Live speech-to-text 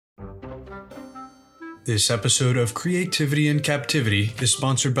This episode of Creativity in Captivity is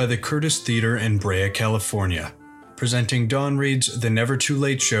sponsored by the Curtis Theater in Brea, California, presenting Dawn Reed's The Never Too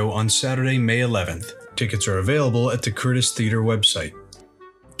Late Show on Saturday, May 11th. Tickets are available at the Curtis Theater website.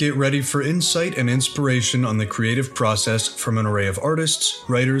 Get ready for insight and inspiration on the creative process from an array of artists,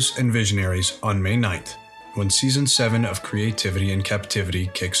 writers, and visionaries on May 9th, when Season 7 of Creativity in Captivity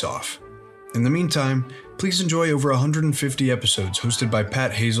kicks off. In the meantime, please enjoy over 150 episodes hosted by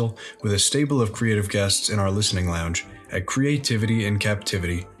Pat Hazel with a stable of creative guests in our listening lounge at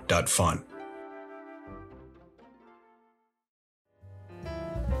creativityincaptivity.fun.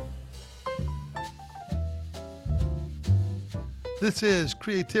 This is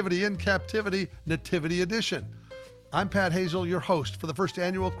Creativity in Captivity, Nativity Edition. I'm Pat Hazel, your host for the first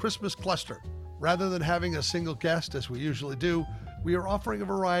annual Christmas Cluster. Rather than having a single guest, as we usually do, we are offering a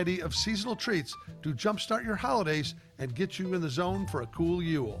variety of seasonal treats to jumpstart your holidays and get you in the zone for a cool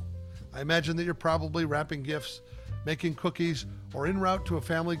Yule. I imagine that you're probably wrapping gifts, making cookies, or en route to a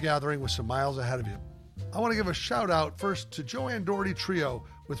family gathering with some miles ahead of you. I want to give a shout out first to Joanne Doherty Trio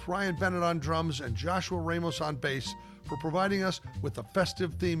with Ryan Bennett on drums and Joshua Ramos on bass for providing us with the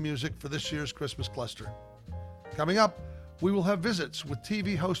festive theme music for this year's Christmas Cluster. Coming up, we will have visits with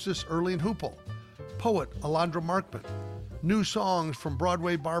TV hostess Erlene Hoople, poet Alondra Markman, new songs from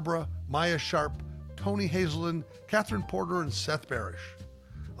Broadway Barbara, Maya Sharp, Tony Hazelden, Catherine Porter, and Seth Barish,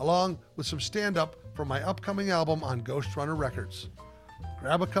 along with some stand-up from my upcoming album on Ghost Runner Records.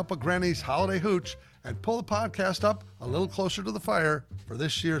 Grab a cup of Granny's Holiday Hooch and pull the podcast up a little closer to the fire for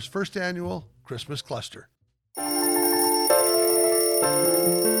this year's first annual Christmas Cluster.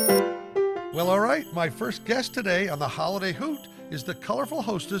 Well, all right, my first guest today on the Holiday Hoot is the colorful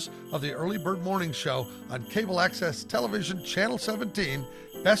hostess of the Early Bird Morning Show on Cable Access Television Channel 17,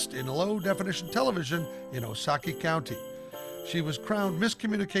 Best in Low Definition Television in Osaaki County. She was crowned Miss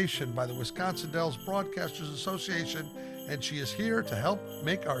Communication by the Wisconsin Dells Broadcasters Association, and she is here to help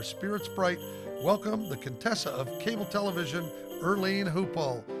make our spirits bright. Welcome the Contessa of Cable Television, Erlene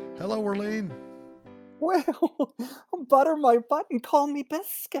Hoople. Hello, Erlene. Well, butter my butt and call me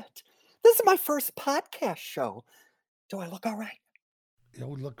Biscuit. This is my first podcast show. Do I look all right? You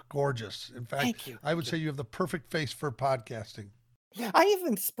look gorgeous. In fact, Thank you. I would say you have the perfect face for podcasting. I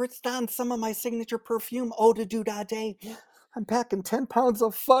even spritzed on some of my signature perfume, Eau de Day. I'm packing 10 pounds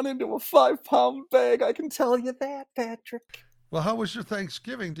of fun into a 5-pound bag. I can tell you that, Patrick. Well, how was your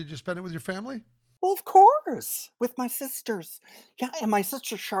Thanksgiving? Did you spend it with your family? Well, of course, with my sisters. Yeah, and my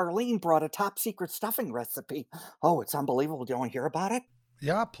sister Charlene brought a top secret stuffing recipe. Oh, it's unbelievable. Do you want to hear about it?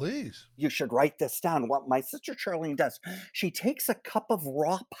 Yeah, please. You should write this down. What my sister Charlene does, she takes a cup of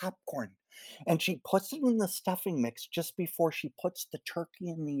raw popcorn and she puts it in the stuffing mix just before she puts the turkey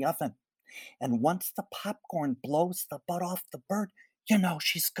in the oven. And once the popcorn blows the butt off the bird, you know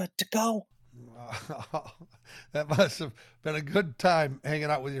she's good to go. Wow. That must have been a good time hanging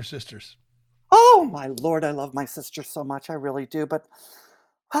out with your sisters. Oh, my Lord, I love my sister so much. I really do. But,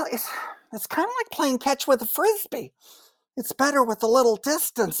 well, it's kind of like playing catch with a Frisbee. It's better with a little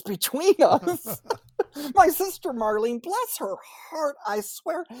distance between us. My sister Marlene, bless her heart, I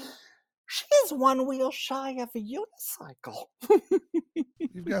swear, she is one wheel shy of a unicycle.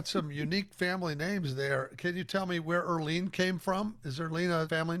 You've got some unique family names there. Can you tell me where Erlene came from? Is Erlene a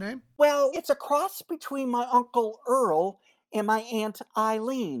family name? Well, it's a cross between my Uncle Earl and my Aunt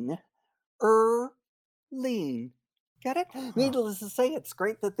Eileen. Erlene. Get it? Huh. Needless to say, it's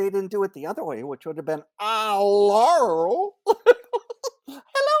great that they didn't do it the other way, which would have been Laurel.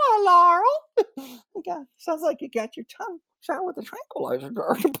 Hello, Laurel. God, sounds like you got your tongue shot with a tranquilizer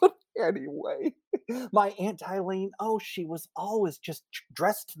dart. But anyway, my Aunt Eileen, oh, she was always just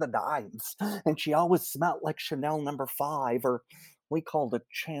dressed to the nines. And she always smelled like Chanel number 5, or we called it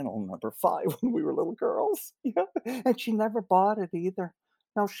Channel number 5 when we were little girls. Yeah. And she never bought it either.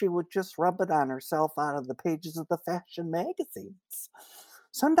 No, she would just rub it on herself out of the pages of the fashion magazines.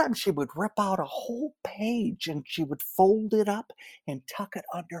 Sometimes she would rip out a whole page and she would fold it up and tuck it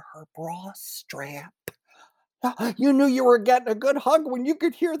under her bra strap. You knew you were getting a good hug when you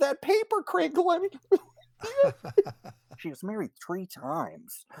could hear that paper crinkling. She was married 3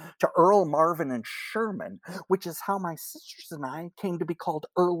 times to Earl, Marvin, and Sherman, which is how my sisters and I came to be called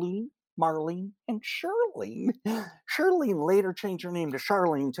Erlene, Marlene, and Charlene. Charlene later changed her name to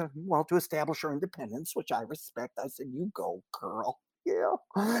Charlene to establish her independence, which I respect. I said, you go, girl. Yeah.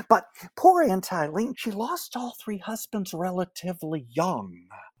 But poor Aunt Eileen, she lost all 3 husbands relatively young.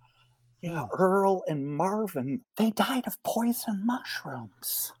 Yeah, Earl and Marvin, they died of poison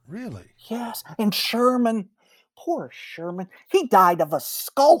mushrooms. Really? Yes. And Sherman, poor Sherman, he died of a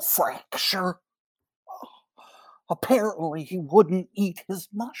skull fracture. Apparently, he wouldn't eat his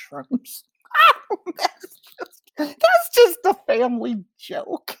mushrooms. That's just a family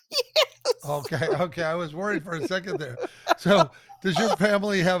joke. Yes. Okay. I was worried for a second there. So, does your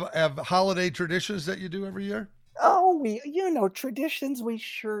family have holiday traditions that you do every year? Oh, traditions we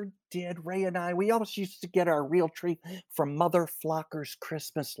sure did. Ray and I, we always used to get our real tree from Mother Flocker's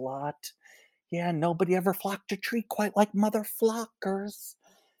Christmas lot. Yeah, nobody ever flocked a tree quite like Mother Flocker's.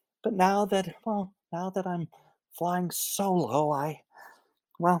 But now that I'm flying solo,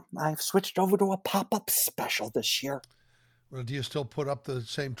 I've switched over to a pop-up special this year. Well, do you still put up the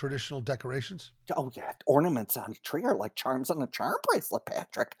same traditional decorations? Oh yeah, ornaments on a tree are like charms on a charm bracelet,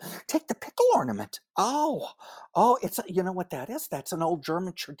 Patrick. Take the pickle ornament. You know what that is? That's an old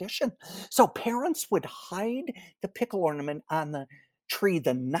German tradition. So parents would hide the pickle ornament on the tree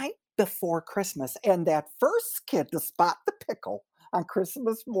the night before Christmas, and that first kid to spot the pickle on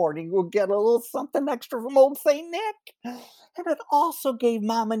Christmas morning will get a little something extra from old Saint Nick. And it also gave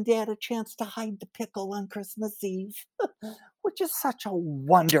mom and dad a chance to hide the pickle on Christmas Eve, which is such a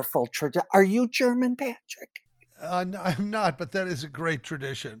wonderful tradition. Are you German, Patrick? I'm not, but that is a great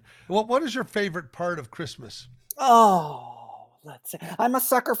tradition. Well, what is your favorite part of Christmas? Oh, let's see. I'm a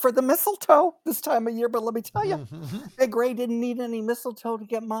sucker for the mistletoe this time of year, but let me tell you, Big Ray didn't need any mistletoe to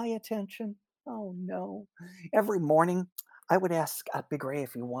get my attention. Oh, no. Every morning, I would ask Big Ray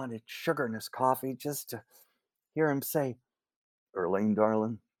if he wanted sugar in his coffee just to hear him say, "Erlene,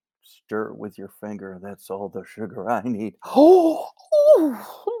 darling, stir it with your finger. That's all the sugar I need."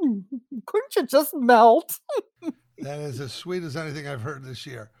 Couldn't you just melt? That is as sweet as anything I've heard this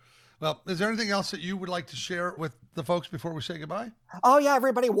year. Well, is there anything else that you would like to share with the folks before we say goodbye? Oh, yeah,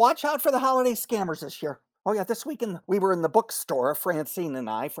 everybody, watch out for the holiday scammers this year. Oh, yeah, this weekend we were in the bookstore, Francine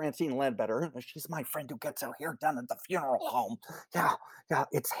Ledbetter. She's my friend who gets her hair done at the funeral home. Yeah,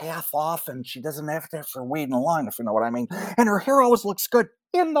 it's half off and she doesn't have to wait in line, if you know what I mean. And her hair always looks good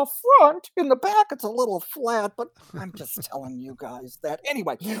in the front. In the back, it's a little flat, but I'm just telling you guys that.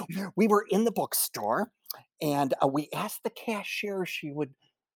 Anyway, we were in the bookstore and we asked the cashier if she would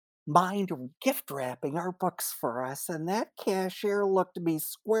mind gift wrapping our books for us. And that cashier looked me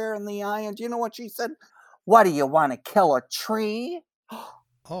square in the eye and do you know what she said? "What do you want to kill a tree?"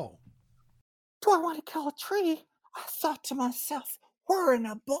 Oh. Do I want to kill a tree? I thought to myself, we're in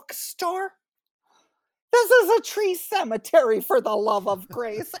a bookstore. This is a tree cemetery, for the love of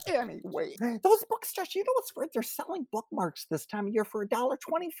grace. Anyway, those bookstores, you know what's weird? They're selling bookmarks this time of year for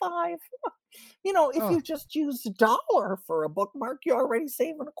 $1.25. If you just use $1 for a bookmark, you're already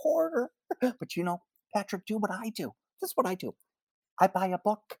saving a quarter. But Patrick, do what I do. This is what I do. I buy a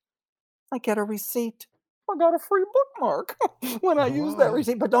book. I get a receipt. I got a free bookmark when I use that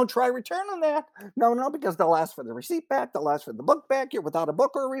receipt. But don't try returning that. No, because they'll ask for the receipt back. They'll ask for the book back. You're without a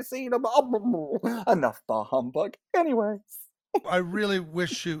book or a receipt. Enough bah humbug. Anyways. I really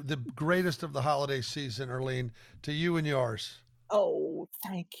wish you the greatest of the holiday season, Erlene, to you and yours. Oh,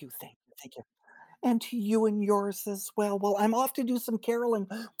 thank you. And to you and yours as well. Well, I'm off to do some caroling.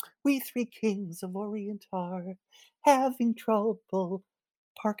 We three kings of Orient are having trouble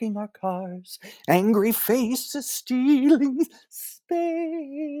parking our cars. Angry faces stealing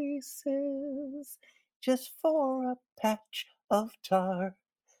spaces just for a patch of tar.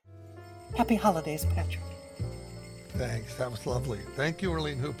 Happy holidays, Patrick. Thanks. That was lovely. Thank you,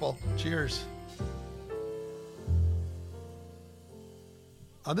 Erlene Hoople. Cheers.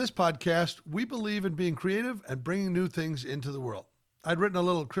 On this podcast, we believe in being creative and bringing new things into the world. I'd written a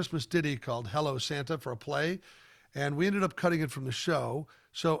little Christmas ditty called Hello Santa for a play, and we ended up cutting it from the show.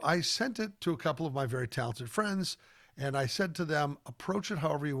 So I sent it to a couple of my very talented friends, and I said to them, approach it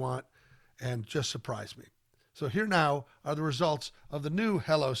however you want and just surprise me. So here now are the results of the new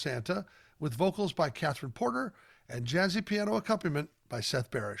Hello Santa with vocals by Catherine Porter and jazzy piano accompaniment by Seth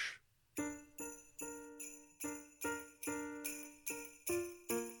Barish.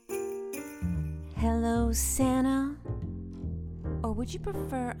 Hello, Santa. Or would you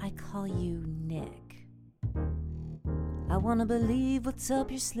prefer I call you Nick? I wanna believe what's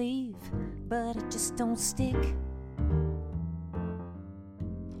up your sleeve, but it just don't stick.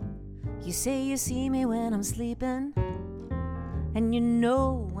 You say you see me when I'm sleeping, and you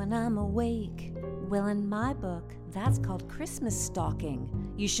know when I'm awake. Well, in my book, that's called Christmas stalking.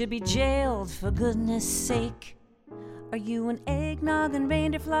 You should be jailed, for goodness sake. Are you an eggnog and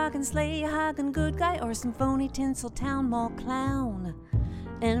reindeer flock and sleigh hogging good guy, or some phony tinsel town mall clown?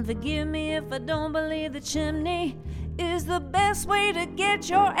 And forgive me if I don't believe the chimney is the best way to get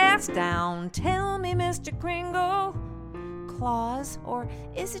your ass down. Tell me, Mr. Kringle, Claus, or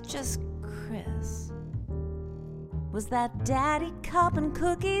is it just Chris? Was that Daddy copping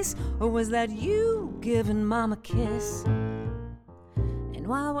cookies, or was that you giving Mom a kiss? And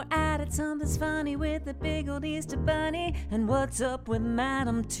while we're at it, something's funny with the big old Easter bunny. And what's up with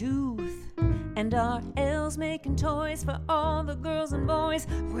Madam Tooth? And are elves making toys for all the girls and boys?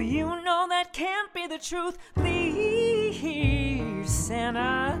 Well, you know that can't be the truth. Please,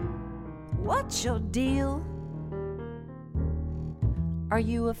 Santa, what's your deal? Are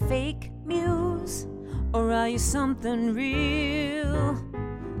you a fake muse? Or are you something real?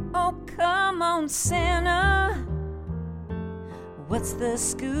 Oh, come on, Santa. What's the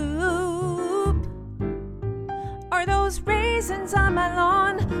scoop? Are those raisins on my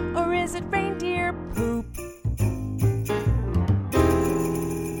lawn? Or is it reindeer poop?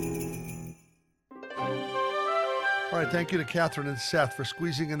 All right, thank you to Catherine and Seth for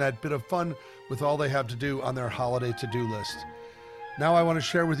squeezing in that bit of fun with all they have to do on their holiday to-do list. Now I want to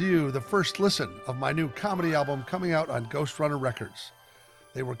share with you the first listen of my new comedy album coming out on Ghost Runner Records.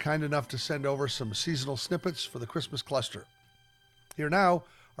 They were kind enough to send over some seasonal snippets for the Christmas cluster. Here now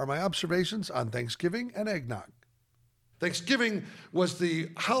are my observations on Thanksgiving and eggnog. Thanksgiving was the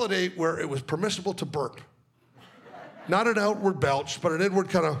holiday where it was permissible to burp. Not an outward belch, but an inward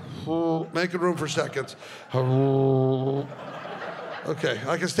kind of making room for seconds. Okay,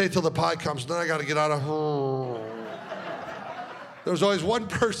 I can stay till the pie comes, then I got to get out of. There was always one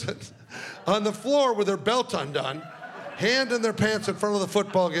person on the floor with their belt undone, hand in their pants in front of the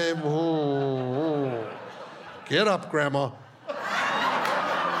football game. Get up, Grandma.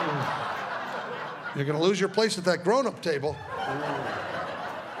 You're going to lose your place at that grown-up table.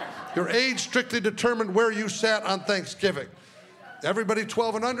 Your age strictly determined where you sat on Thanksgiving. Everybody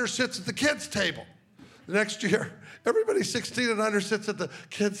 12 and under sits at the kids' table. The next year, everybody 16 and under sits at the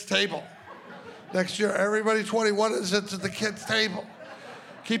kids' table. Next year, everybody 21 sits at the kids' table.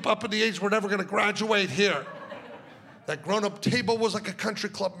 Keep up in the age, we're never going to graduate here. That grown-up table was like a country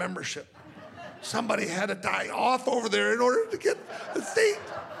club membership. Somebody had to die off over there in order to get a seat.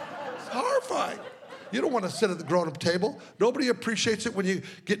 It's horrifying. You don't want to sit at the grown-up table. Nobody appreciates it when you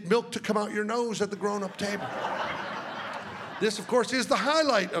get milk to come out your nose at the grown-up table. This, of course, is the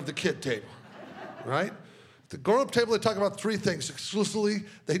highlight of the kid table, right? The grown-up table, they talk about three things exclusively.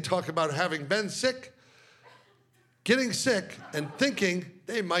 They talk about having been sick, getting sick, and thinking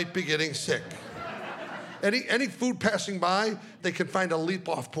they might be getting sick. Any food passing by, they can find a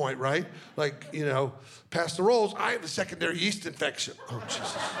leap-off point, right? Like, you know, pass the rolls, I have a secondary yeast infection. Oh,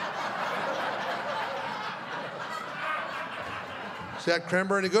 Jesus. Is that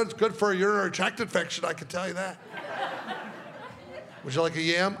cranberry any good? It's good for a urinary tract infection, I can tell you that. Would you like a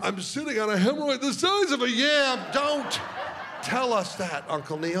yam? I'm sitting on a hemorrhoid the size of a yam. Don't tell us that,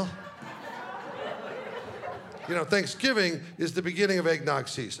 Uncle Neil. You know, Thanksgiving is the beginning of eggnog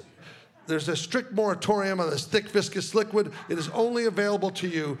season. There's a strict moratorium on this thick, viscous liquid. It is only available to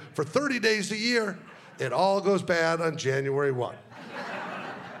you for 30 days a year. It all goes bad on January 1.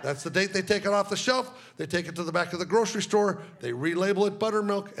 That's the date they take it off the shelf. They take it to the back of the grocery store. They relabel it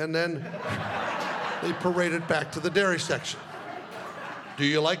buttermilk, and then they parade it back to the dairy section. Do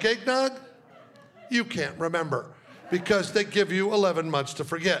you like eggnog? You can't remember because they give you 11 months to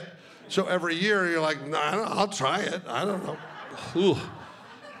forget. So every year you're like, nah, I'll try it. I don't know. Ooh.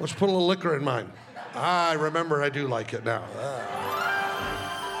 Let's put a little liquor in mine. I remember I do like it now.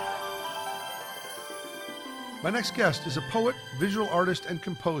 My next guest is a poet, visual artist, and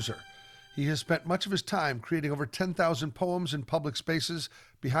composer. He has spent much of his time creating over 10,000 poems in public spaces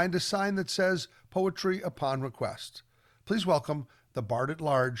behind a sign that says, Poetry Upon Request. Please welcome the Bard at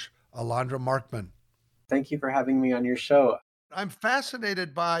Large, Alondra Markman. Thank you for having me on your show. I'm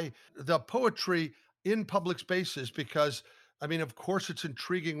fascinated by the poetry in public spaces because, I mean, of course, it's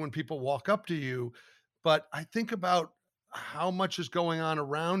intriguing when people walk up to you, but I think about how much is going on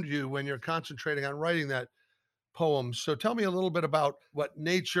around you when you're concentrating on writing that poem. So tell me a little bit about what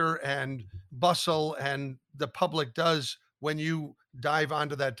nature and bustle and the public does when you dive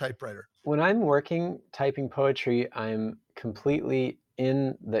onto that typewriter. When I'm working typing poetry, I'm completely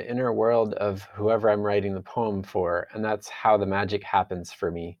in the inner world of whoever I'm writing the poem for, and that's how the magic happens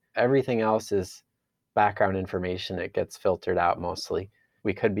for me. Everything else is background information. It gets filtered out mostly.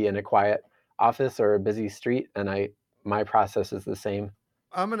 We could be in a quiet office or a busy street, and my process is the same.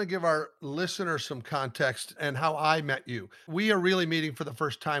 I'm going to give our listeners some context and how I met you. We are really meeting for the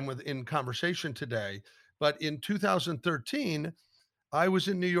first time in conversation today, but in 2013, I was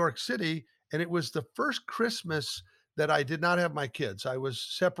in New York City, and it was the first Christmas that I did not have my kids. I was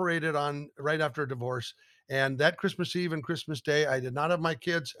separated right after a divorce, and that Christmas Eve and Christmas Day, I did not have my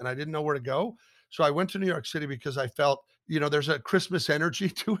kids, and I didn't know where to go. So I went to New York City because I felt, there's a Christmas energy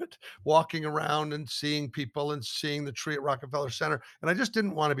to it, walking around and seeing people and seeing the tree at Rockefeller Center. And I just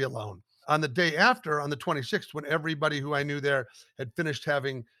didn't want to be alone. On the day after, on the 26th, when everybody who I knew there had finished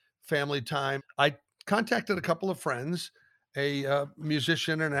having family time, I contacted a couple of friends, a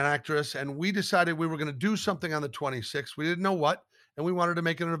musician and an actress, and we decided we were going to do something on the 26th. We didn't know what, and we wanted to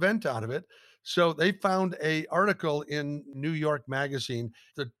make an event out of it. So they found a article in New York Magazine,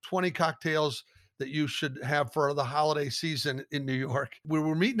 the 20 cocktails that you should have for the holiday season in New York. We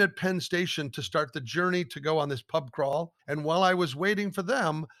were meeting at Penn Station to start the journey to go on this pub crawl. And while I was waiting for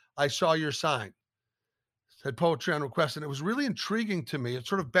them, I saw your sign. It said Poetry on Request. And it was really intriguing to me. It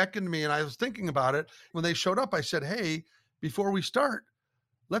sort of beckoned me. And I was thinking about it. When they showed up, I said, hey, before we start,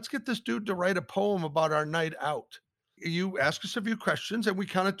 let's get this dude to write a poem about our night out. You asked us a few questions and we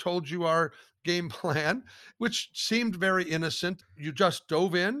kind of told you our game plan, which seemed very innocent. You just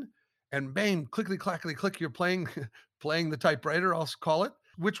dove in and bang, clickety clackety click, you're playing the typewriter, I'll call it,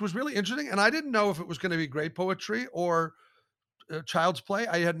 which was really interesting. And I didn't know if it was going to be great poetry or child's play.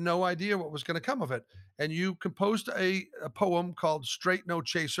 I had no idea what was going to come of it. And you composed a poem called Straight No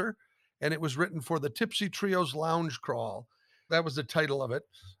Chaser, and it was written for the Tipsy Trio's Lounge Crawl. That was the title of it.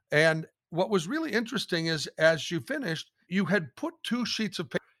 And what was really interesting is as you finished, you had put 2 sheets of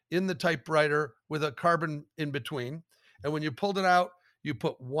paper in the typewriter with a carbon in between. And when you pulled it out, you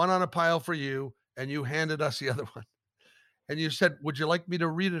put one on a pile for you and you handed us the other one. And you said, would you like me to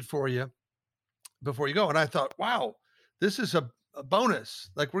read it for you before you go? And I thought, wow, this is a bonus.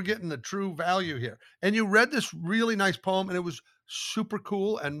 Like we're getting the true value here. And you read this really nice poem and it was super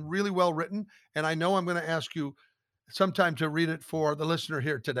cool and really well written. And I know I'm going to ask you sometime to read it for the listener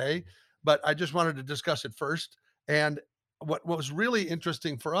here today, but I just wanted to discuss it first. And what was really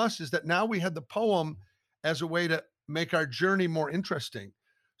interesting for us is that now we had the poem as a way to make our journey more interesting.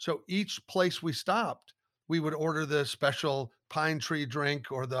 So each place we stopped, we would order the special pine tree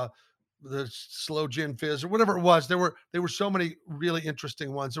drink or the slow gin fizz or whatever it was. There were so many really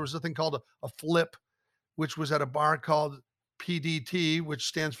interesting ones. There was a thing called a flip, which was at a bar called PDT, which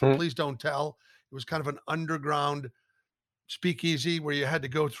stands for Please Don't Tell. It was kind of an underground speakeasy where you had to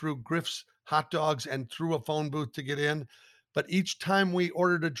go through Griff's hot dogs and through a phone booth to get in. But each time we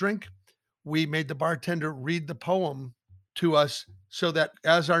ordered a drink, we made the bartender read the poem to us so that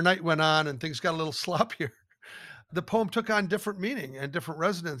as our night went on and things got a little sloppier, the poem took on different meaning and different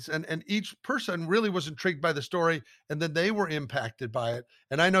resonance. And each person really was intrigued by the story and then they were impacted by it.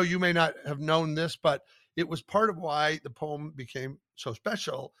 And I know you may not have known this, but it was part of why the poem became so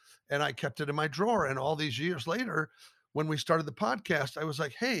special. And I kept it in my drawer. And all these years later, when we started the podcast, I was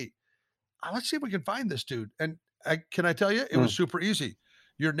like, hey, let's see if we can find this dude. And can I tell you, it was super easy.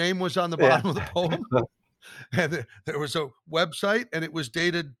 Your name was on the bottom of the poem. And there was a website and it was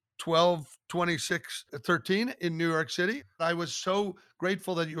dated 12/26/13 in New York City. I was so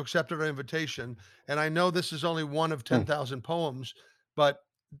grateful that you accepted our invitation. And I know this is only one of 10,000 poems, but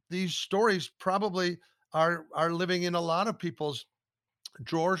these stories probably are living in a lot of people's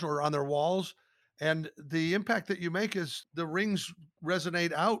drawers or on their walls. And the impact that you make is the rings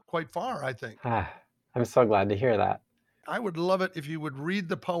resonate out quite far, I think. I'm so glad to hear that. I would love it if you would read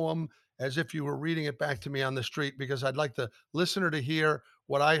the poem as if you were reading it back to me on the street, because I'd like the listener to hear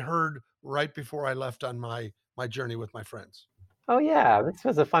what I heard right before I left on my journey with my friends. Oh yeah, this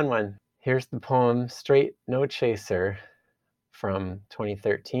was a fun one. Here's the poem Straight No Chaser from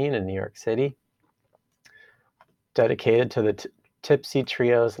 2013 in New York City, dedicated to the Tipsy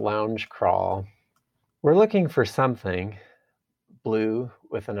Trio's Lounge Crawl. We're looking for something blue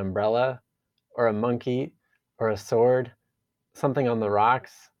with an umbrella or a monkey or a sword, something on the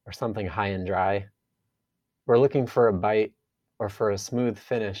rocks or something high and dry. We're looking for a bite or for a smooth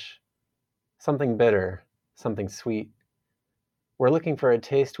finish, something bitter, something sweet. We're looking for a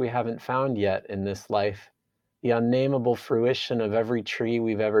taste we haven't found yet in this life, the unnameable fruition of every tree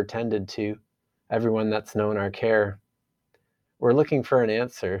we've ever tended to, everyone that's known our care. We're looking for an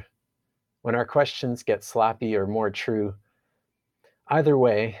answer when our questions get sloppy or more true. Either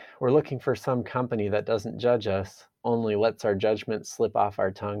way, we're looking for some company that doesn't judge us, only lets our judgment slip off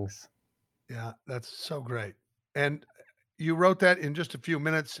our tongues. Yeah, that's so great. And you wrote that in just a few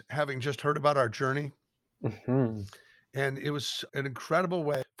minutes, having just heard about our journey. Mm-hmm. And it was an incredible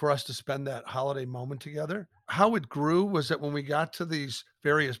way for us to spend that holiday moment together. How it grew was that when we got to these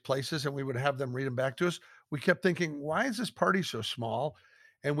various places and we would have them read them back to us, we kept thinking, why is this party so small?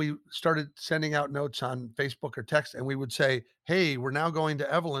 And we started sending out notes on Facebook or text, and we would say, hey, we're now going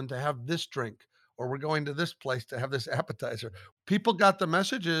to Evelyn to have this drink, or we're going to this place to have this appetizer. People got the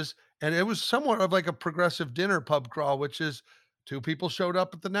messages, and it was somewhat of like a progressive dinner pub crawl, which is 2 people showed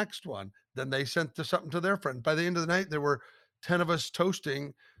up at the next one. Then they sent something to their friend. By the end of the night, there were 10 of us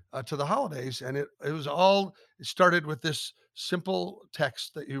toasting to the holidays. And it started with this simple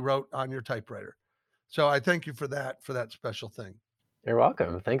text that you wrote on your typewriter. So I thank you for that special thing. You're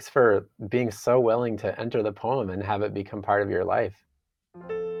welcome. Thanks for being so willing to enter the poem and have it become part of your life.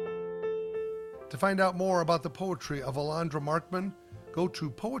 To find out more about the poetry of Alondra Markman, go to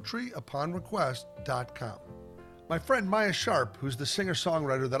poetryuponrequest.com. My friend Maya Sharp, who's the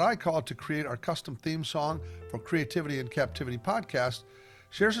singer-songwriter that I called to create our custom theme song for Creativity in Captivity podcast,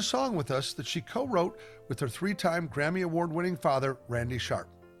 shares a song with us that she co-wrote with her 3-time Grammy Award-winning father, Randy Sharp.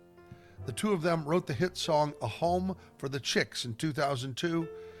 The two of them wrote the hit song A Home for the Chicks in 2002,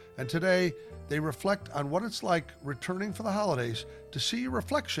 and today they reflect on what it's like returning for the holidays to see your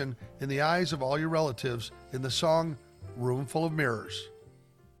reflection in the eyes of all your relatives in the song Room Full of Mirrors.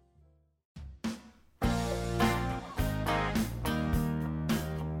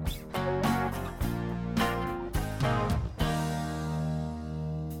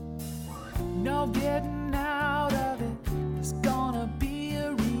 No getting out of it, there's gonna be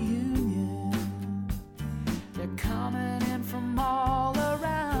a reunion. They're coming in from all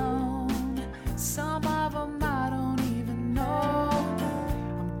around. Some of them I don't even know.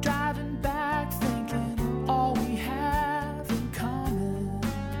 I'm driving back thinking all we have in common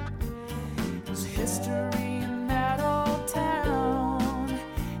is history in that old town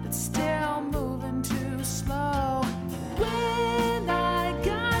that's still moving too slow. When I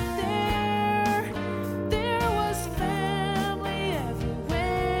got there, there was family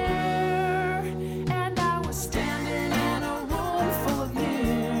everywhere, and I was standing in a room full of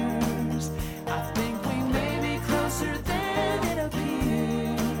mirrors. I think we may be closer than it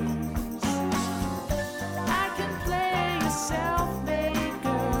appears. I can play a self-made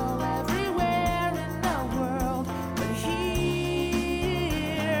girl everywhere in the world, but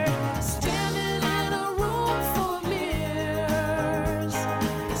here, standing in a room full of mirrors,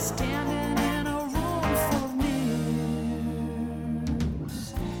 standing in a room full of mirrors.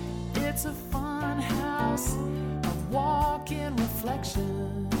 It's a fun house of walking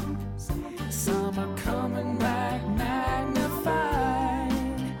reflections. Some are coming back magnified,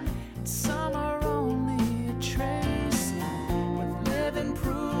 some are only a trace with living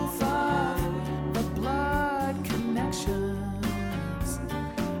proof of the blood connections.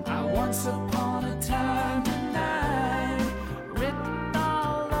 I once upon a time tonight, written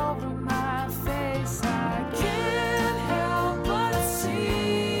all over my face. I can't help but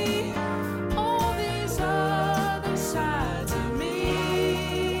see all these other sides of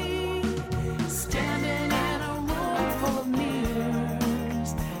me. Standing in a room full of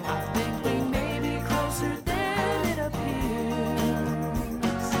mirrors, I think we may be closer than it appears.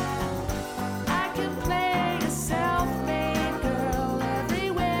 I can play a self-made girl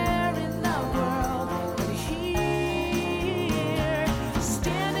everywhere in the world, but here,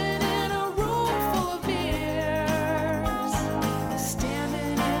 standing in a room full of mirrors,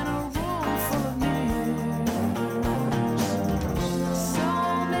 standing in a room full of mirrors.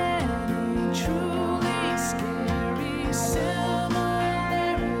 So many truly scary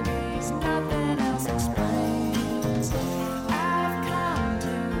similarities nothing else explains. I've come to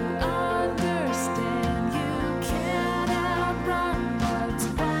understand you can't outrun what's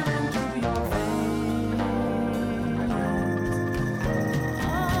running through your veins.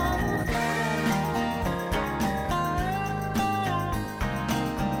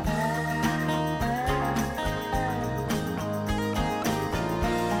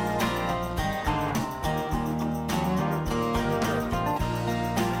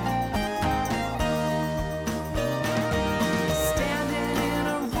 Standing in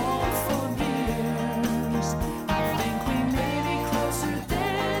a room full of mirrors, I think we may be closer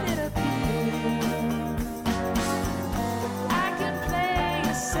than it appears. I can play a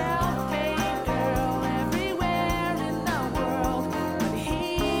self-made girl everywhere in the world, but here,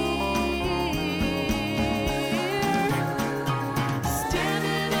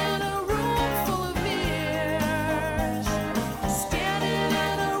 standing in a room full of mirrors, standing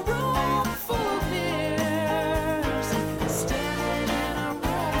in a room full of mirrors, standing in a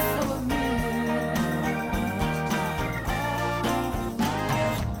room full of mirrors.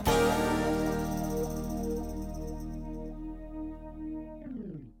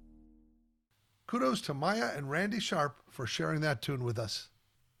 Kudos to Maya and Randy Sharp for sharing that tune with us.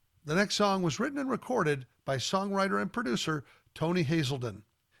 The next song was written and recorded by songwriter and producer Tony Hazelden.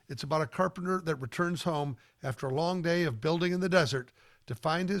 It's about a carpenter that returns home after a long day of building in the desert to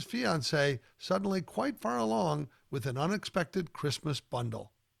find his fiancée suddenly quite far along with an unexpected Christmas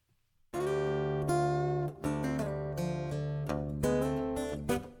bundle.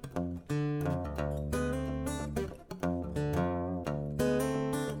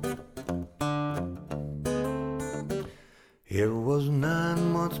 It was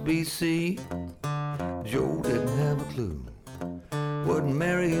 9 months BC. Joe didn't have a clue what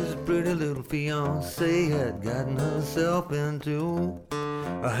Mary's pretty little fiancée had gotten herself into,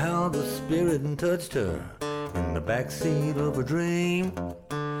 or how the spirit touched her in the backseat of a dream.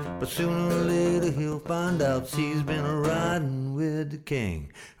 But sooner or later he'll find out she's been riding with the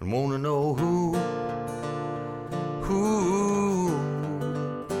king, and wanna know who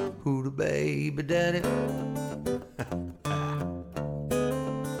the baby daddy.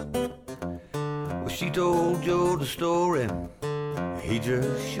 Well, she told Joe the story. He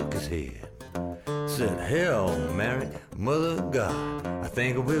just shook his head, said, "Hell, Mary, mother of God, I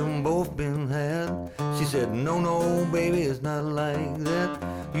think we've both been had." She said, no, baby, it's not like that.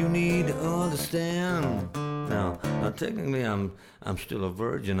 You need to understand. Now, technically, I'm still a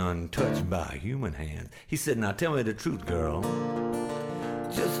virgin untouched by a human hand. He said, "Now tell me the truth, girl.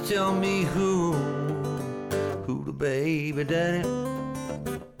 Just tell me who the baby daddy."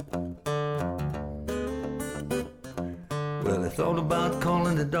 Well, they thought about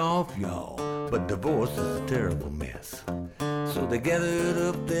calling it off, y'all, but divorce is a terrible mess. So they gathered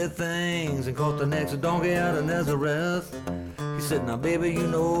up their things and caught the next donkey out of Nazareth. He said, "Now, baby, you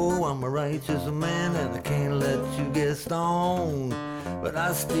know I'm a righteous man and I can't let you get stoned. But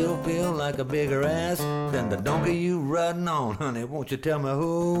I still feel like a bigger ass than the donkey you riding on. Honey, won't you tell me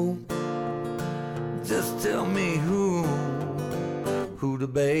who? Just tell me who the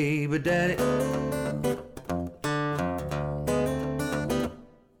baby daddy."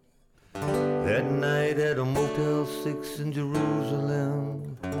 That night at a Motel 6 in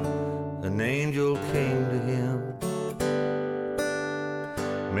Jerusalem, an angel came to him,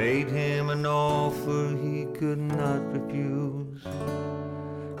 made him an offer he could not refuse.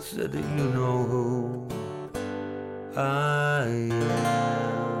 Said, "Do you know who I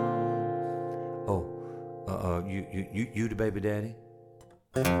am?" "Oh, you the baby daddy?"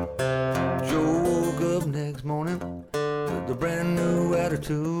 Joe woke up next morning with a brand new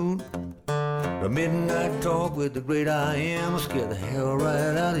attitude. A midnight talk with the great I Am scared the hell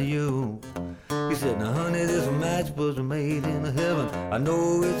right out of you. He said, "Now, honey, this match was made in heaven. I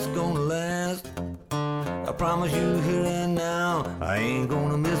know it's gonna last. I promise you here and now, I ain't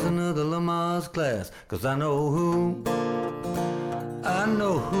gonna miss another Lamaze class. 'Cause I know who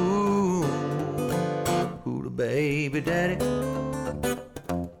the baby daddy."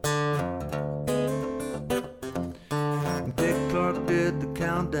 Dick Clark did the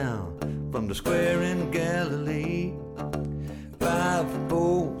countdown from the square in Galilee. 5,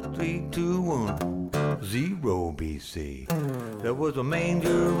 4, 3, 2, 1, 0 BC. There was a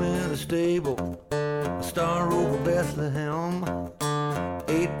manger in a stable, a star over Bethlehem,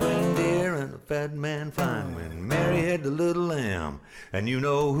 8 reindeer and a fat man fine when Mary had the little lamb. And you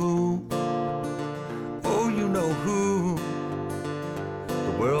know who? Oh, you know who?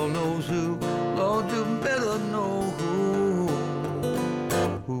 The world knows who. Lord, you better know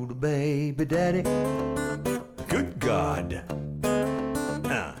who the baby daddy. Good God.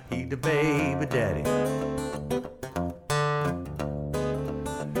 He the baby daddy.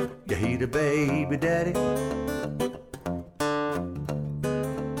 Yeah, he the baby daddy.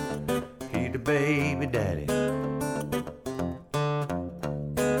 He the baby daddy.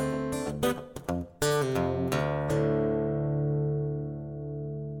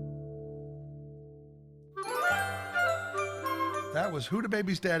 That was Who the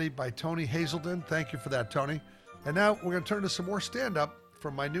Baby's Daddy by Tony Hazelden. Thank you for that, Tony. And now we're going to turn to some more stand-up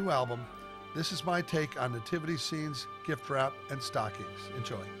from my new album. This is my take on nativity scenes, gift wrap, and stockings.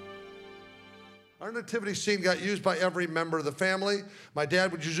 Enjoy. Our nativity scene got used by every member of the family. My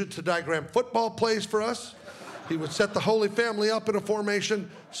dad would use it to diagram football plays for us. He would set the Holy Family up in a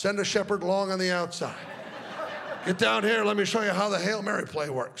formation, send a shepherd along on the outside. Get down here, let me show you how the Hail Mary play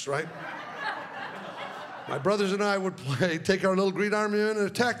works, right? My brothers and I would take our little green army in and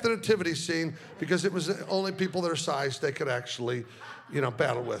attack the nativity scene because it was the only people their size they could actually,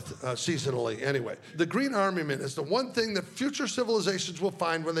 battle with seasonally anyway. The green army men is the one thing that future civilizations will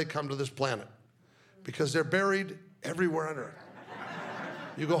find when they come to this planet because they're buried everywhere on Earth.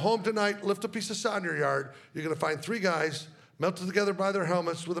 You go home tonight, lift a piece of sod in your yard, you're gonna find 3 guys melted together by their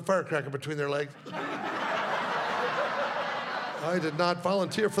helmets with a firecracker between their legs. I did not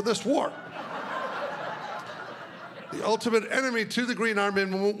volunteer for this war. The ultimate enemy to the Green Army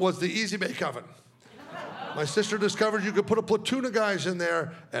was the Easy Bake Oven. My sister discovered you could put a platoon of guys in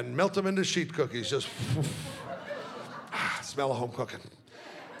there and melt them into sheet cookies. Just smell of home cooking.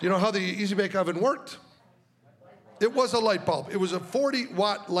 You know how the Easy Bake Oven worked? It was a light bulb. It was a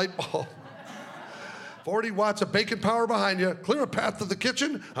 40-watt light bulb. 40 watts of bacon power behind you. Clear a path to the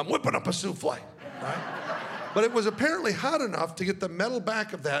kitchen. I'm whipping up a souffle, right? But it was apparently hot enough to get the metal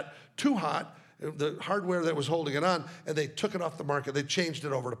back of that too hot, the hardware that was holding it on, and they took it off the market. They changed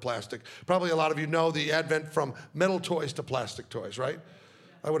it over to plastic. Probably a lot of you know the advent from metal toys to plastic toys, right?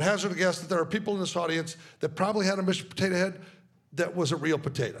 I would hazard a guess that there are people in this audience that probably had a Mr. Potato Head that was a real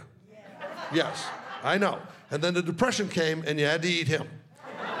potato. Yes, I know. And then the Depression came and you had to eat him.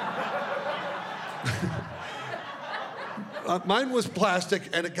 Mine was plastic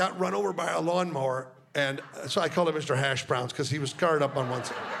and it got run over by a lawnmower, and so I called him Mr. Hash Browns because he was scarred up on one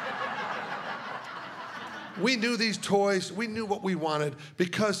side. We knew these toys, we knew what we wanted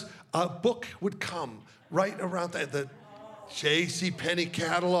because a book would come right around the J.C.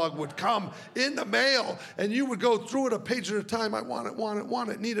 catalog would come in the mail, and you would go through it a page at a time. I want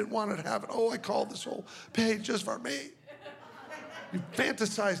it, need it, have it. Oh, I called this whole page just for me. You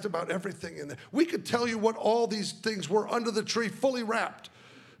fantasized about everything in there. We could tell you what all these things were under the tree, fully wrapped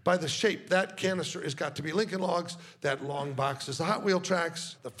by the shape. That canister has got to be Lincoln Logs. That long box is the Hot Wheel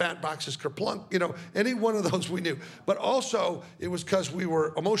Tracks. The fat box is Kerplunk. You know, any one of those we knew. But also, it was because we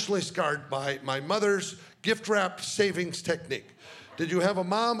were emotionally scarred by my mother's gift-wrapped savings technique. Did you have a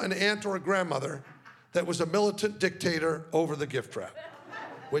mom, an aunt, or a grandmother that was a militant dictator over the gift wrap?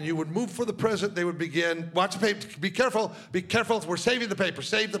 When you would move for the present, they would begin, watch the paper, be careful, we're saving the paper,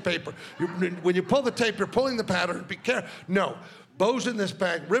 save the paper. When you pull the tape, you're pulling the pattern, be careful. No, bows in this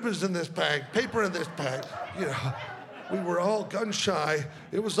bag, ribbons in this bag, paper in this bag. You know, we were all gun shy.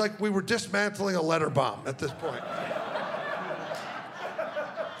 It was like we were dismantling a letter bomb at this point.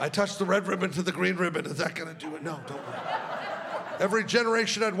 I touched the red ribbon to the green ribbon. Is that gonna do it? No, don't worry. Every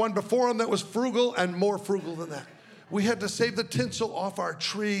generation had one before them that was frugal and more frugal than that. We had to save the tinsel off our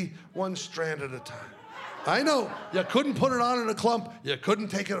tree one strand at a time. I know, you couldn't put it on in a clump, you couldn't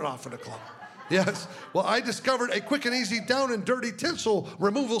take it off in a clump. Yes, well, I discovered a quick and easy down and dirty tinsel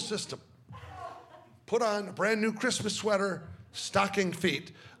removal system. Put on a brand new Christmas sweater, stocking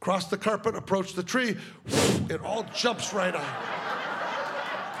feet, cross the carpet, approach the tree, it all jumps right on.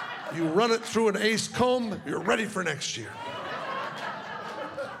 You run it through an ace comb, you're ready for next year.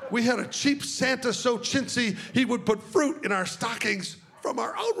 We had a cheap Santa so chintzy, he would put fruit in our stockings from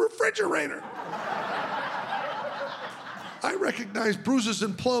our own refrigerator. I recognized bruises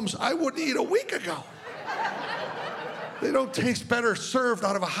and plums I wouldn't eat a week ago. They don't taste better served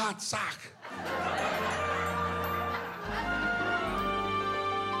out of a hot sock.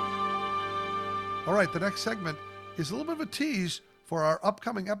 All right, the next segment is a little bit of a tease for our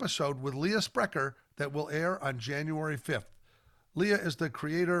upcoming episode with Leah Sprecher that will air on January 5th. Leah is the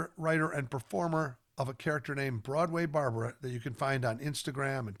creator, writer, and performer of a character named Broadway Barbara that you can find on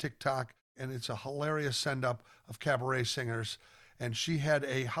Instagram and TikTok, and it's a hilarious send-up of cabaret singers, and she had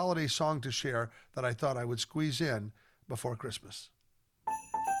a holiday song to share that I thought I would squeeze in before Christmas.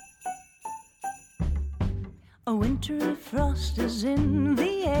 A wintry frost is in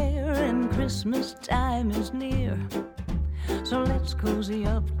the air and Christmas time is near. So let's cozy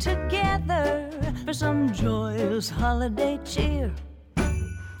up together for some joyous holiday cheer.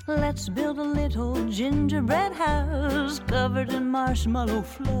 Let's build a little gingerbread house covered in marshmallow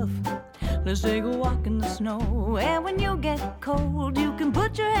fluff. Let's take a walk in the snow, and when you get cold, you can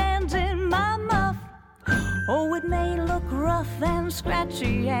put your hands in my muff. Oh, it may look rough and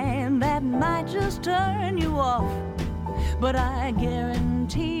scratchy, and that might just turn you off, but I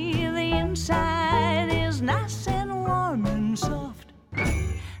guarantee the inside is nice and warm and soft.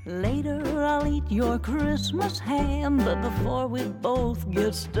 Later I'll eat your Christmas ham, but before we both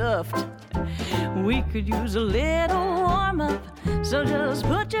get stuffed, we could use a little warm-up, so just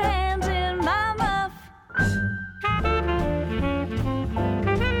put your hands in my muff.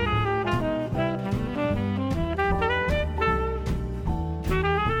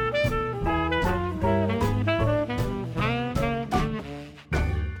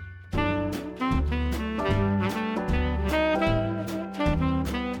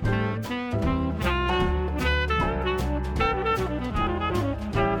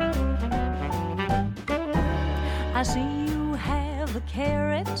 I see you have a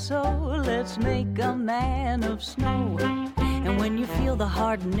carrot, so let's make a man of snow. And when you feel the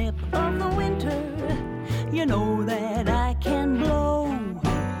hard nip of the winter, you know that I can blow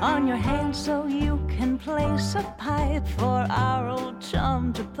on your hand so you can place a pipe for our old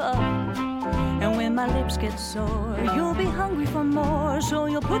chum to puff. And when my lips get sore, you'll be hungry for more, so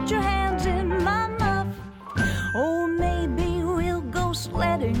you'll put your hands in my muff. Oh, maybe we'll go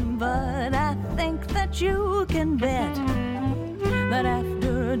sledding, but I think that you can bet that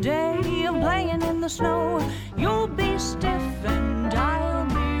after a day of playing in the snow, you'll be stiff and I'll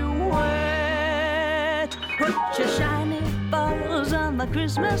be wet. Put your shiny balls on my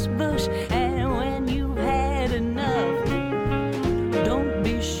Christmas bush, and when you've had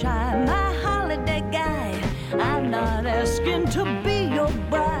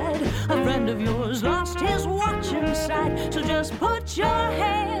Just put your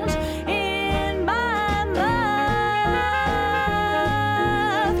hands in my mouth.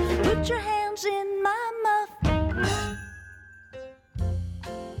 Put your hands in my mouth.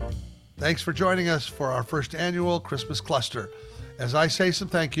 Thanks for joining us for our first annual Christmas Cluster. As I say some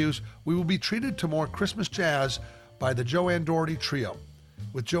thank yous, we will be treated to more Christmas jazz by the Joanne Doherty Trio,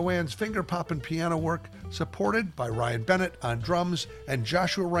 with Joanne's finger-poppin' piano work supported by Ryan Bennett on drums and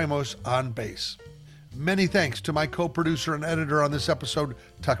Joshua Ramos on bass. Many thanks to my co-producer and editor on this episode,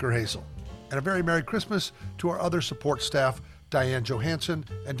 Tucker Hazel. And a very Merry Christmas to our other support staff, Diane Johansson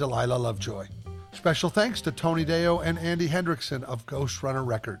and Delilah Lovejoy. Special thanks to Tony Deo and Andy Hendrickson of Ghost Runner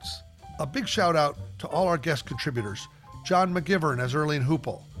Records. A big shout out to all our guest contributors, John McGivern as Erlene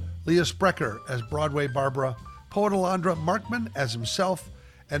Hoople, Leah Sprecher as Broadway Barbara, poet Alondra Markman as himself,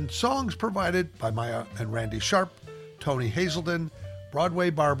 and songs provided by Maya and Randy Sharp, Tony Hazelden, Broadway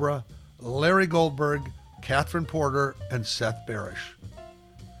Barbara, Larry Goldberg, Catherine Porter, and Seth Barish.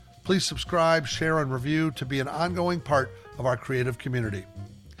 Please subscribe, share, and review to be an ongoing part of our creative community.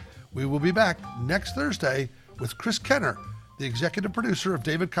 We will be back next Thursday with Chris Kenner, the executive producer of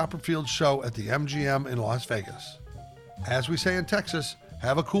David Copperfield's show at the MGM in Las Vegas. As we say in Texas,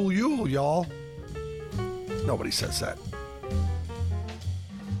 have a cool Yule, y'all. Nobody says that.